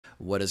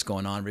What is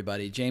going on,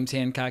 everybody? James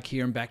Hancock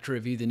here. I'm back to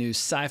review the new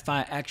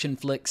sci-fi action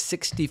flick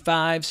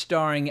 65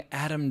 starring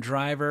Adam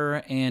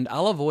Driver, and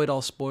I'll avoid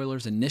all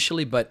spoilers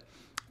initially, but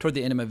toward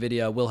the end of my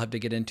video I will have to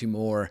get into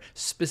more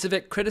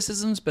specific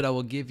criticisms, but I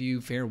will give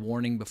you fair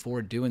warning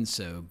before doing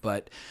so.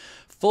 But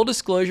full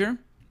disclosure,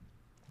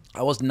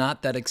 I was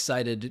not that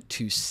excited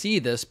to see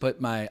this, but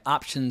my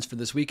options for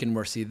this weekend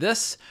were see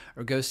this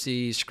or go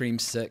see Scream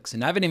 6.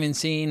 And I haven't even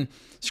seen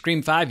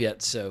Scream 5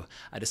 yet, so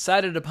I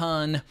decided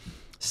upon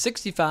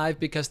 65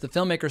 because the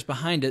filmmakers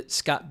behind it,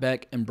 Scott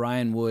Beck and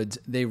Brian Woods,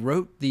 they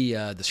wrote the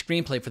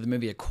screenplay for the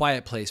movie A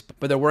Quiet Place,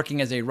 but they're working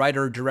as a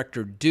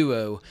writer-director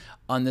duo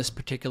on this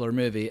particular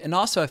movie. And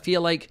also I feel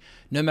like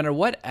no matter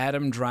what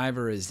Adam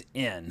Driver is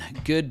in,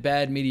 good,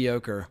 bad,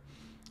 mediocre,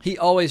 he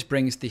always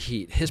brings the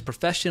heat. His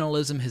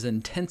professionalism, his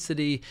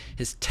intensity,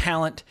 his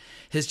talent,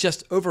 his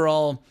just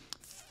overall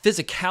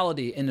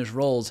physicality in his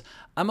roles.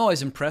 I'm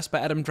always impressed by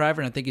Adam Driver,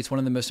 and I think he's one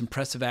of the most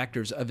impressive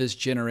actors of his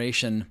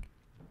generation.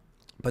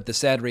 But the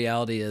sad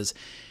reality is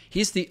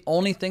he's the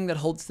only thing that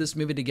holds this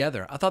movie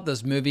together. I thought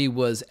this movie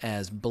was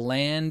as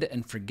bland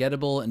and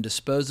forgettable and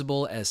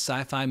disposable as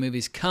sci-fi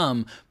movies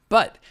come,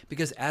 but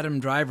because Adam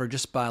Driver,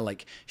 just by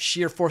like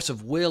sheer force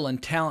of will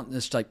and talent,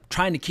 is like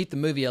trying to keep the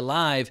movie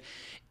alive,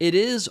 it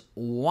is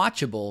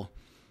watchable.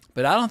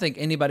 But I don't think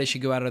anybody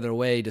should go out of their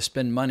way to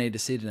spend money to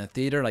see it in a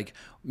theater. Like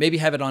maybe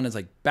have it on as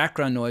like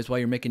background noise while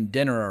you're making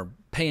dinner or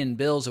paying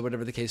bills or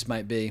whatever the case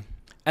might be.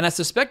 And I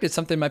suspected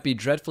something might be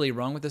dreadfully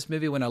wrong with this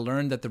movie when I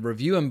learned that the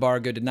review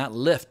embargo did not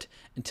lift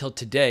until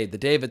today, the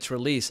day of its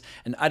release.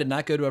 And I did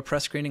not go to a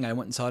press screening. I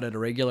went and saw it at a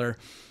regular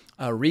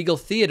Regal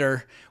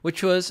Theater,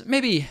 which was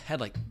maybe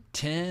had like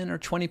 10 or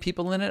 20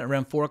 people in it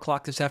around 4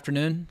 o'clock this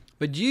afternoon.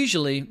 But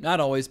usually, not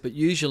always, but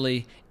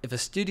usually, if a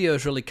studio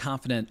is really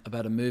confident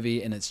about a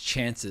movie and its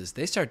chances,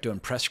 they start doing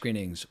press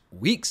screenings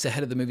weeks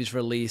ahead of the movie's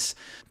release.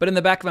 But in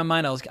the back of my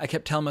mind, I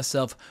kept telling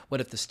myself,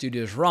 what if the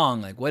studio's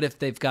wrong? Like, what if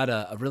they've got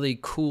a really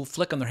cool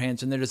flick on their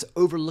hands and they're just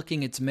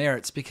overlooking its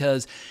merits?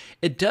 Because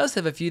it does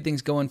have a few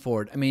things going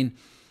for it. I mean,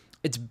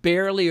 it's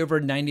barely over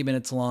 90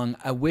 minutes long.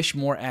 I wish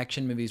more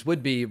action movies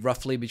would be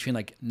roughly between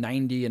like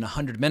 90 and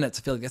 100 minutes.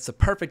 I feel like that's the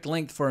perfect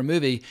length for a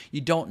movie.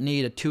 You don't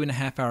need a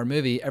 2.5-hour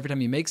movie every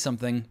time you make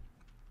something.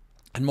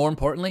 And more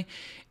importantly,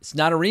 it's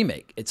not a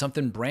remake. It's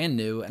something brand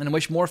new. And I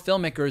wish more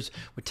filmmakers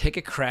would take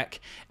a crack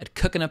at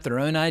cooking up their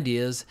own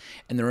ideas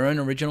and their own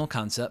original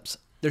concepts.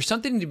 There's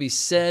something to be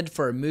said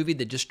for a movie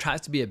that just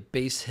tries to be a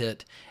base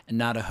hit and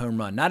not a home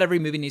run. Not every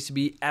movie needs to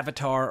be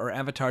Avatar or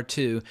Avatar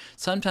 2.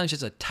 Sometimes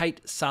just a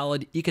tight,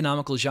 solid,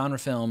 economical genre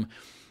film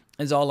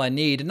is all I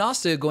need. And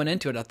also going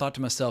into it, I thought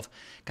to myself,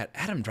 God,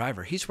 Adam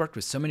Driver, he's worked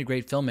with so many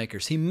great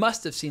filmmakers. He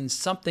must have seen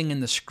something in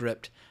the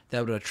script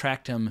that would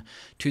attract him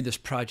to this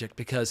project,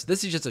 because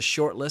this is just a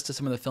short list of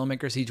some of the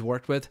filmmakers he's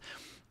worked with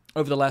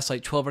over the last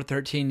like 12 or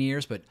 13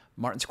 years, but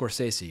Martin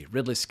Scorsese,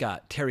 Ridley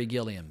Scott, Terry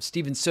Gilliam,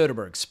 Steven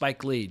Soderbergh,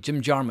 Spike Lee,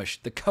 Jim Jarmusch,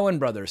 the Coen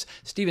brothers,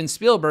 Steven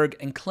Spielberg,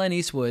 and Clint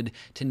Eastwood,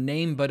 to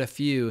name but a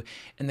few.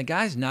 And the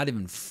guy's not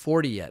even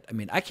 40 yet. I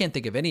mean, I can't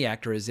think of any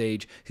actor his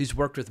age who's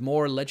worked with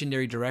more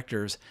legendary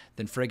directors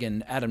than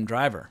friggin' Adam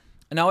Driver.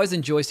 And I always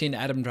enjoy seeing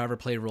Adam Driver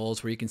play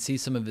roles where you can see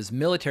some of his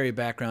military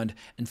background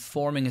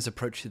informing his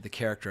approach to the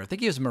character. I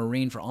think he was a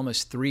Marine for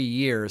almost 3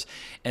 years,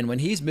 and when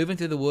he's moving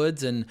through the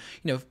woods and,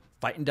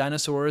 fighting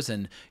dinosaurs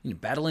and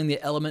battling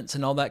the elements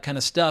and all that kind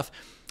of stuff,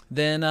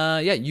 then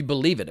yeah, you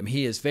believe it. I mean,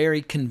 he is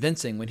very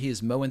convincing when he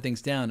is mowing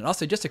things down. And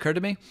also, it just occurred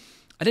to me,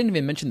 I didn't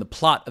even mention the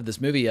plot of this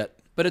movie yet,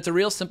 but it's a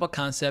real simple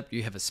concept.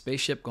 You have a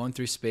spaceship going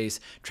through space,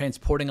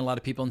 transporting a lot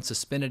of people in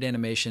suspended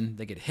animation.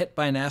 They get hit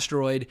by an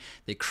asteroid.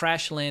 They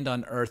crash land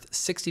on Earth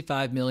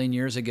 65 million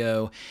years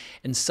ago.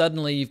 And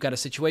suddenly you've got a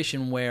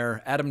situation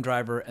where Adam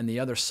Driver and the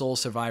other sole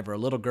survivor, a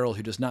little girl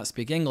who does not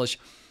speak English,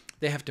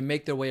 they have to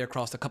make their way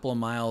across a couple of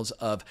miles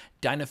of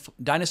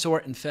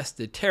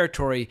dinosaur-infested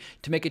territory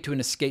to make it to an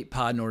escape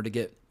pod in order to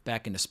get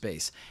back into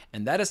space.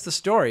 And that is the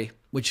story,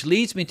 which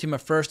leads me to my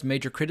first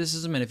major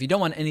criticism. And if you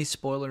don't want any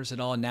spoilers at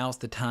all, now's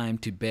the time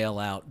to bail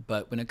out.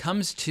 But when it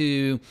comes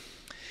to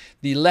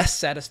the less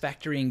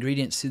satisfactory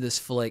ingredients to this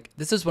flick,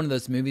 this is one of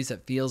those movies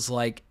that feels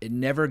like it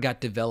never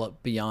got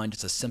developed beyond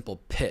just a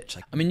simple pitch.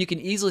 I mean, you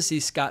can easily see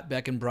Scott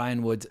Beck and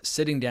Brian Woods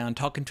sitting down,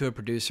 talking to a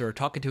producer, or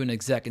talking to an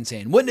exec and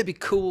saying, wouldn't it be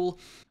cool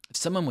if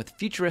someone with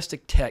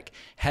futuristic tech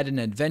had an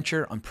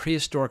adventure on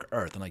prehistoric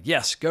Earth? I'm like,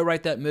 yes, go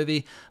write that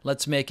movie.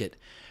 Let's make it.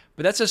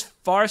 But that's as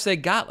far as they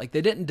got. Like,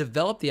 they didn't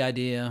develop the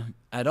idea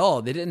at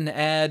all. They didn't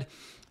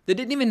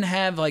even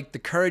have like the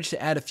courage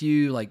to add a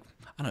few like,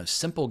 I don't know,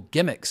 simple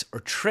gimmicks or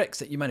tricks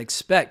that you might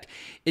expect.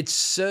 It's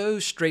so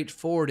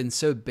straightforward and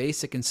so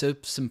basic and so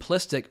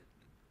simplistic,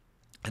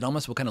 it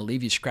almost will kind of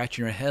leave you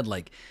scratching your head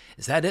like,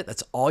 is that it?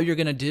 That's all you're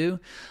going to do?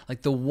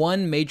 Like, the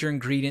one major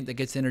ingredient that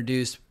gets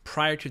introduced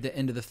prior to the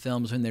end of the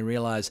film is when they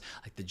realize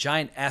like the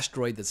giant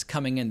asteroid that's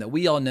coming in that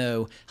we all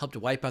know helped to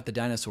wipe out the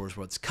dinosaurs.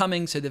 Well, it's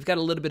coming, so they've got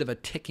a little bit of a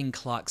ticking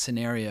clock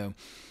scenario.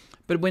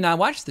 But when I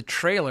watched the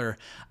trailer,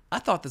 I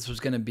thought this was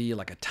going to be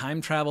like a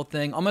time travel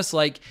thing, almost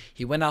like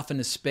he went off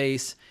into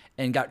space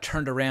and got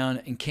turned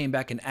around and came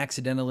back and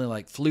accidentally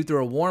like flew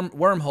through a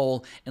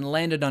wormhole and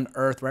landed on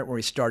Earth right where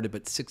he started,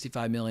 but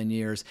 65 million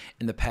years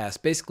in the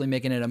past, basically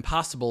making it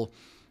impossible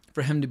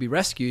for him to be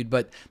rescued.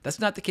 But that's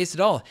not the case at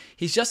all.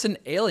 He's just an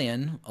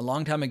alien a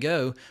long time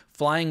ago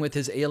flying with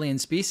his alien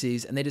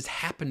species, and they just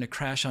happened to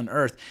crash on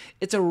Earth.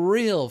 It's a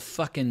real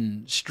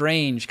fucking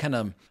strange kind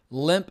of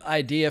limp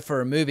idea for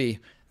a movie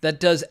that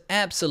does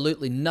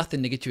absolutely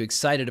nothing to get you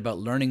excited about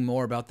learning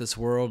more about this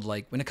world.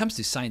 Like when it comes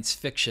to science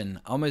fiction,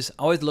 I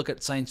always look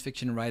at science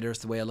fiction writers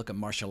the way I look at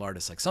martial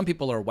artists. Like some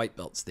people are white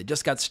belts. They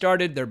just got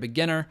started, they're a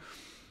beginner.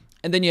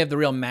 And then you have the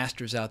real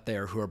masters out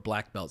there who are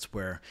black belts,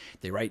 where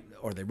they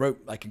wrote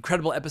like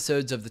incredible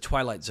episodes of The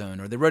Twilight Zone,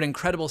 or they wrote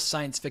incredible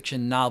science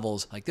fiction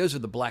novels. Like those are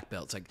the black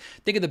belts. Like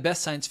think of the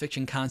best science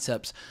fiction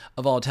concepts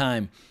of all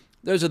time.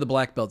 Those are the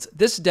black belts.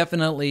 This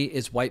definitely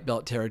is white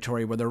belt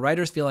territory, where the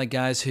writers feel like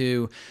guys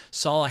who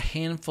saw a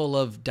handful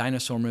of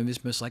dinosaur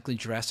movies, most likely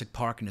Jurassic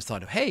Park, and just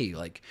thought of, hey,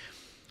 like,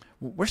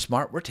 we're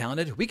smart, we're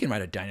talented, we can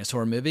write a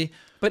dinosaur movie.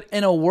 But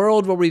in a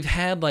world where we've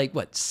had, like,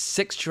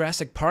 6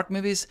 Jurassic Park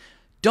movies,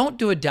 don't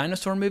do a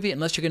dinosaur movie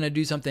unless you're going to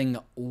do something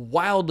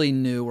wildly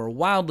new or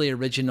wildly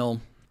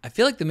original. I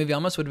feel like the movie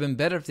almost would have been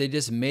better if they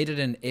just made it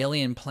an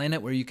alien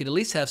planet where you could at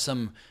least have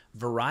some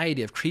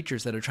variety of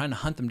creatures that are trying to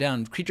hunt them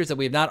down, creatures that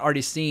we have not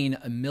already seen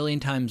a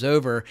million times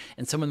over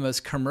in some of the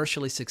most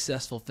commercially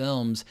successful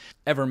films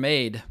ever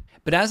made.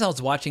 But as I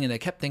was watching it, I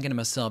kept thinking to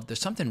myself, there's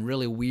something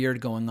really weird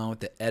going on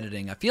with the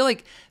editing. I feel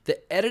like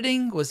the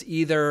editing was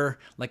either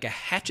like a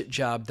hatchet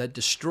job that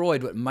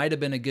destroyed what might have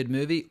been a good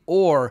movie,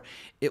 or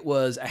it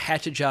was a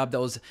hatchet job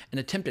that was an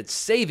attempt at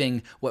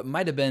saving what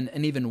might have been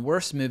an even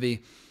worse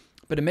movie.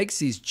 But it makes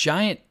these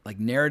giant like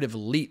narrative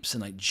leaps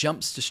and like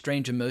jumps to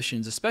strange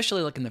emotions,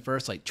 especially like in the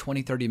first like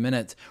 20, 30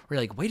 minutes, where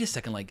you're like, wait a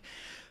second, like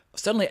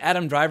suddenly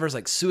Adam Driver's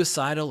like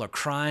suicidal or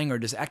crying or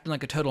just acting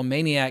like a total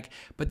maniac,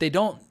 but they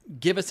don't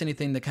give us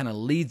anything that kind of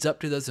leads up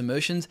to those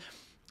emotions.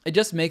 It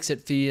just makes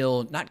it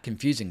feel not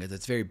confusing because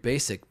it's very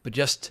basic, but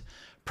just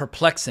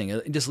perplexing.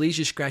 It just leaves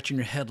you scratching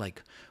your head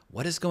like,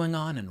 what is going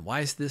on and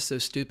why is this so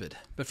stupid?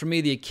 But for me,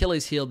 the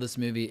Achilles heel of this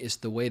movie is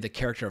the way the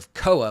character of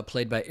Koa,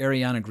 played by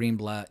Ariana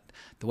Greenblatt,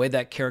 the way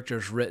that character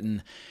is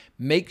written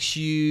makes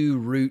you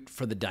root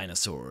for the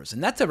dinosaurs.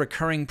 And that's a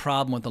recurring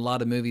problem with a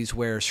lot of movies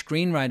where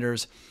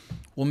screenwriters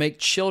will make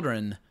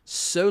children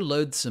so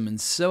loathsome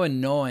and so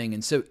annoying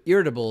and so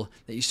irritable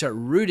that you start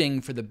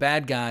rooting for the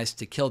bad guys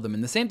to kill them.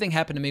 And the same thing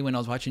happened to me when I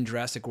was watching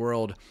Jurassic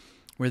World,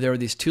 where there were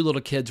these 2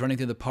 little kids running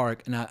through the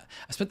park, and I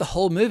spent the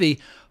whole movie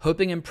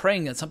hoping and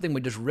praying that something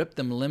would just rip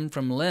them limb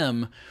from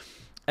limb.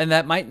 And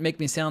that might make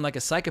me sound like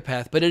a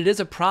psychopath, but it is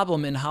a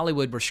problem in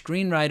Hollywood where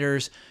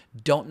screenwriters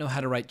don't know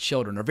how to write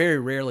children, or very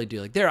rarely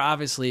do. Like there are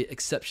obviously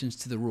exceptions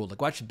to the rule.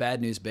 Like watch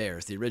Bad News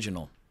Bears, the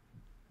original.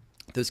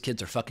 Those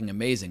kids are fucking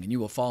amazing, and you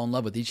will fall in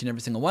love with each and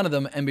every single one of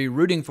them and be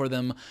rooting for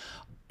them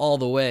all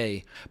the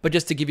way. But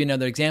just to give you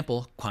another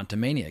example,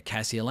 Quantumania,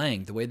 Cassia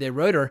Lang, the way they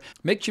wrote her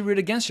makes you root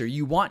against her.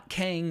 You want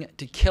Kang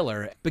to kill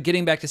her. But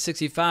getting back to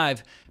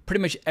 65,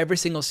 pretty much every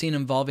single scene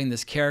involving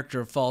this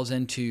character falls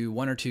into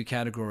 1 or 2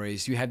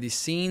 categories. You have these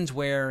scenes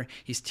where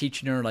he's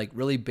teaching her like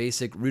really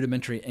basic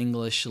rudimentary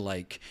English,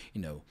 like,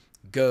 you know,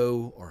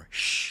 go or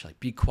shh, like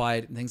be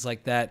quiet and things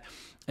like that.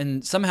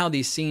 And somehow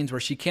these scenes where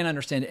she can't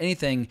understand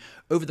anything,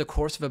 over the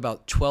course of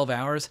about 12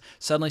 hours,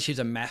 suddenly she's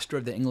a master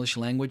of the English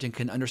language and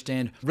can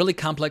understand really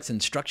complex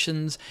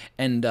instructions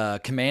and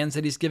commands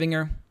that he's giving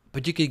her.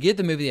 But you could give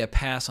the movie a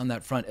pass on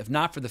that front, if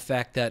not for the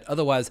fact that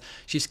otherwise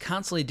she's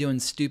constantly doing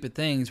stupid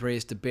things where he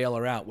has to bail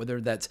her out, whether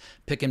that's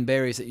picking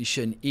berries that you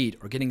shouldn't eat,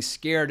 or getting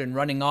scared and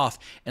running off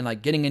and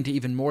like getting into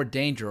even more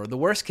danger. Or the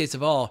worst case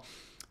of all,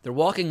 they're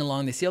walking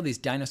along, they see all these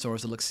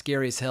dinosaurs that look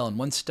scary as hell, and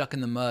one's stuck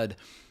in the mud.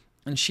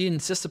 And she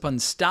insists upon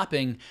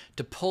stopping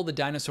to pull the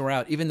dinosaur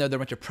out, even though there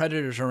are a bunch of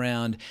predators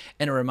around.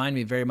 And it reminded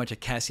me very much of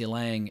Cassia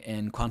Lang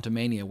in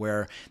Quantumania,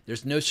 where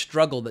there's no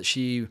struggle that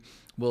she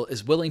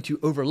is willing to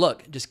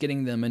overlook, just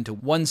getting them into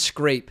one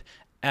scrape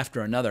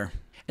after another.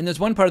 And there's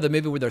one part of the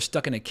movie where they're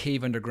stuck in a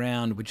cave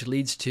underground, which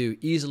leads to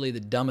easily the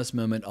dumbest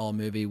moment all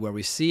movie, where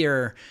we see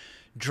her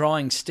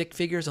drawing stick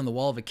figures on the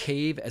wall of a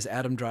cave as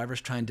Adam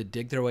Driver's trying to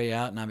dig their way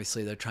out. And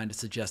obviously they're trying to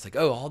suggest like,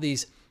 oh, all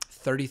these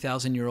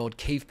 30,000-year-old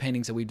cave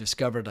paintings that we've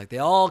discovered, like they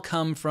all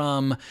come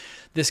from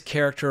this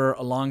character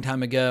a long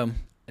time ago.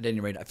 At any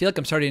rate, I feel like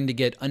I'm starting to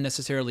get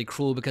unnecessarily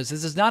cruel, because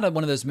this is not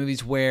one of those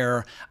movies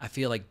where I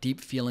feel like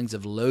deep feelings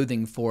of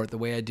loathing for it the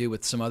way I do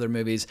with some other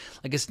movies.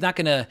 Like it's not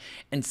going to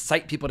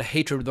incite people to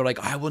hatred. They're like,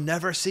 I will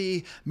never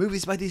see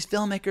movies by these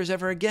filmmakers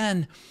ever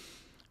again.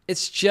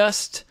 It's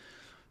just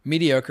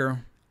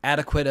mediocre,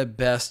 adequate at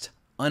best,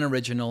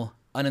 unoriginal,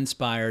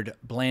 uninspired,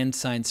 bland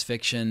science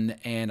fiction,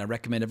 and I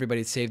recommend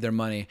everybody save their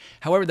money.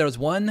 However, there was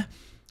one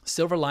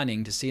silver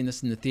lining to seeing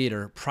this in the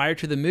theater. Prior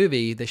to the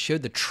movie, they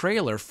showed the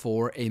trailer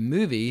for a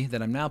movie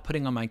that I'm now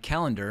putting on my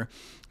calendar,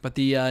 but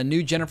the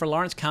new Jennifer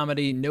Lawrence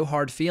comedy, No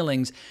Hard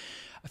Feelings.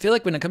 I feel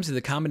like when it comes to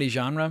the comedy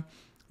genre,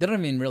 they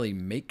don't even really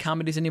make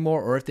comedies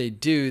anymore, or if they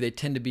do, they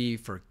tend to be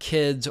for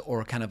kids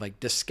or kind of like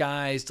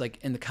disguised, like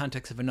in the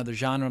context of another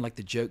genre, like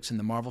the jokes in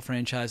the Marvel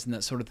franchise and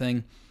that sort of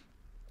thing.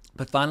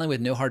 But finally,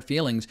 with No Hard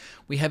Feelings,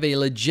 we have a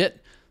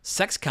legit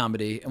sex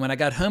comedy. And when I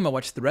got home, I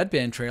watched the Red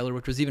Band trailer,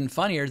 which was even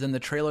funnier than the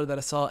trailer that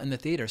I saw in the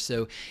theater.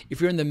 So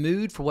if you're in the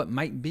mood for what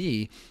might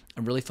be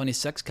a really funny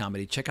sex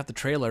comedy, check out the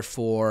trailer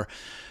for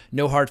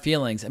No Hard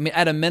Feelings. I mean,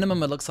 at a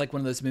minimum, it looks like one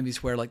of those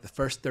movies where like the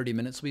first 30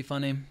 minutes will be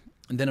funny,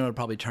 and then it'll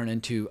probably turn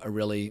into a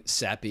really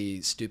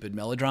sappy, stupid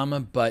melodrama.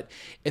 But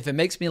if it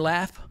makes me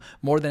laugh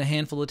more than a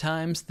handful of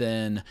times,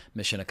 then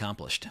mission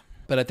accomplished.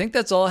 But I think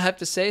that's all I have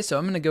to say, so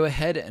I'm going to go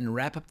ahead and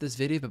wrap up this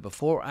video. But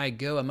before I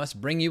go, I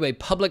must bring you a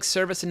public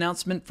service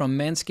announcement from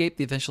Manscaped,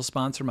 the official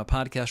sponsor of my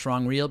podcast,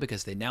 Wrong Reel,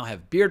 because they now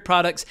have beard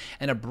products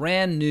and a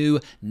brand new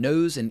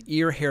nose and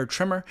ear hair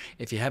trimmer.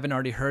 If you haven't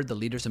already heard, the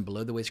leaders in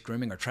below-the-waist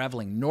grooming are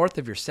traveling north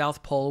of your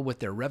South Pole with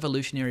their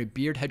revolutionary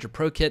Beard Hedger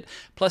Pro Kit.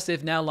 Plus,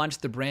 they've now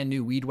launched the brand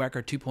new Weed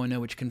Whacker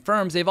 2.0, which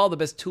confirms they have all the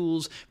best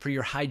tools for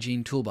your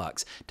hygiene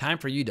toolbox. Time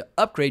for you to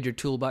upgrade your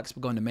toolbox by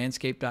going to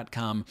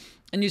manscaped.com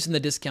and using the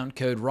discount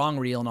code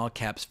WRONGREEL in all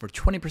caps for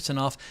 20%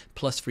 off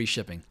plus free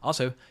shipping.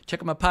 Also, check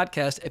out my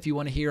podcast if you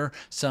want to hear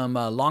some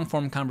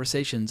long-form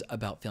conversations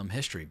about film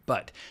history.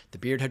 But the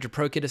Beard Hedger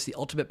Pro Kit is the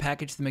ultimate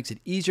package that makes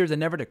it easier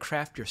than ever to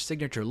craft your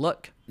signature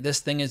look. This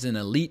thing is an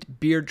elite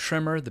beard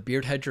trimmer. The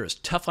Beard Hedger is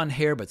tough on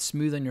hair but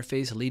smooth on your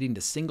face, leading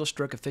to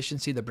single-stroke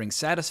efficiency that brings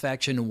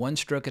satisfaction one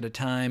stroke at a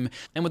time.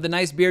 And with a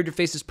nice beard, your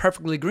face is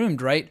perfectly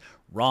groomed, right?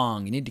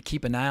 Wrong. You need to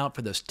keep an eye out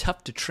for those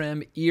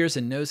tough-to-trim ears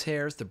and nose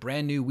hairs. The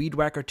brand new Weed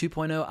Whacker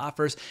 2.0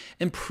 offers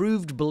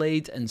improved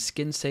blades and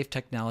skin-safe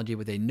technology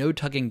with a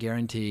no-tugging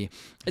guarantee.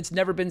 It's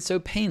never been so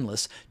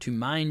painless to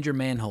mind your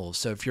manholes.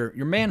 So if your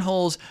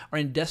manholes are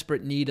in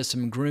desperate need of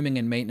some grooming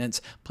and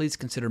maintenance, please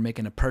consider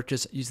making a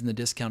purchase using the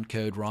discount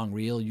code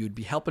WRONGREEL. You'd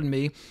be helping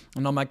me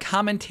and all my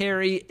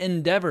commentary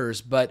endeavors.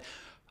 But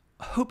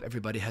I hope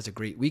everybody has a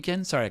great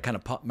weekend. Sorry,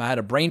 I had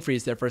a brain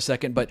freeze there for a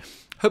second, but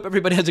hope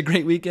everybody has a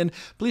great weekend.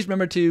 Please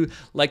remember to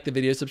like the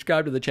video,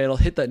 subscribe to the channel,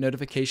 hit that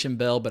notification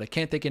bell. But I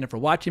can't thank you enough for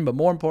watching. But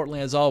more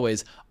importantly, as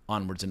always,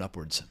 onwards and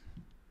upwards.